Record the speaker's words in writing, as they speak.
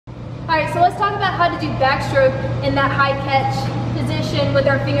Alright, so let's talk about how to do backstroke in that high catch position with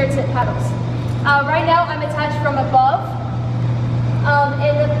our fingertip pedals. Right now I'm attached from above,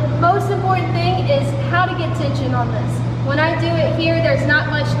 and the most important thing is how to get tension on this. When I do it here, there's not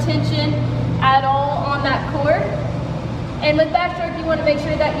much tension at all on that cord. And with backstroke, you want to make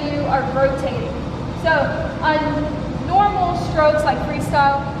sure that you are rotating. So on normal strokes like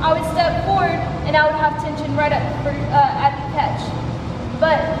freestyle, I would step forward and I would have tension right at the catch.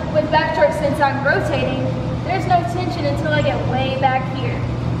 But with backstroke, since I'm rotating, there's no tension until I get way back here.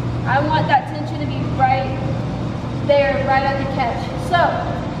 I want that tension to be right there, right at the catch. So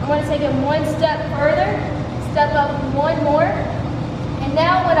I want to take it one step further, step up one more, and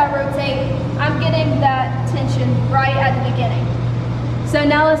now when I rotate, I'm getting that tension right at the beginning. So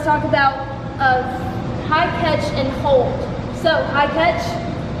now let's talk about high catch and hold. So high catch,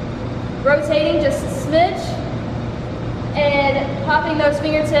 rotating just a smidge, and popping those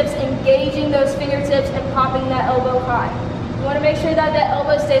fingertips, engaging those fingertips, and popping that elbow high. You want to make sure that that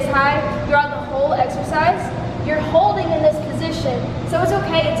elbow stays high throughout the whole exercise. You're holding in this position, so it's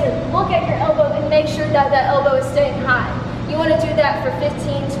okay to look at your elbow and make sure that that elbow is staying high. You want to do that for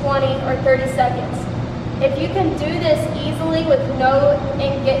 15, 20, or 30 seconds. If you can do this easily with no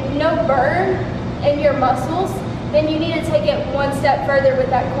burn in your muscles, then you need to take it one step further with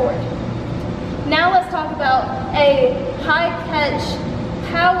that cord. Now let's talk about a high catch,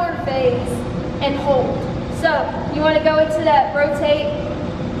 power phase, and hold. So you want to go into that rotate,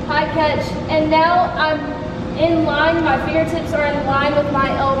 high catch, and now I'm in line, my fingertips are in line with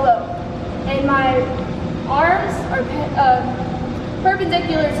my elbow, and my arms are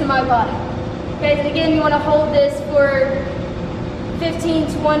perpendicular to my body. Okay, and again, you want to hold this for 15,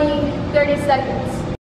 20, 30 seconds.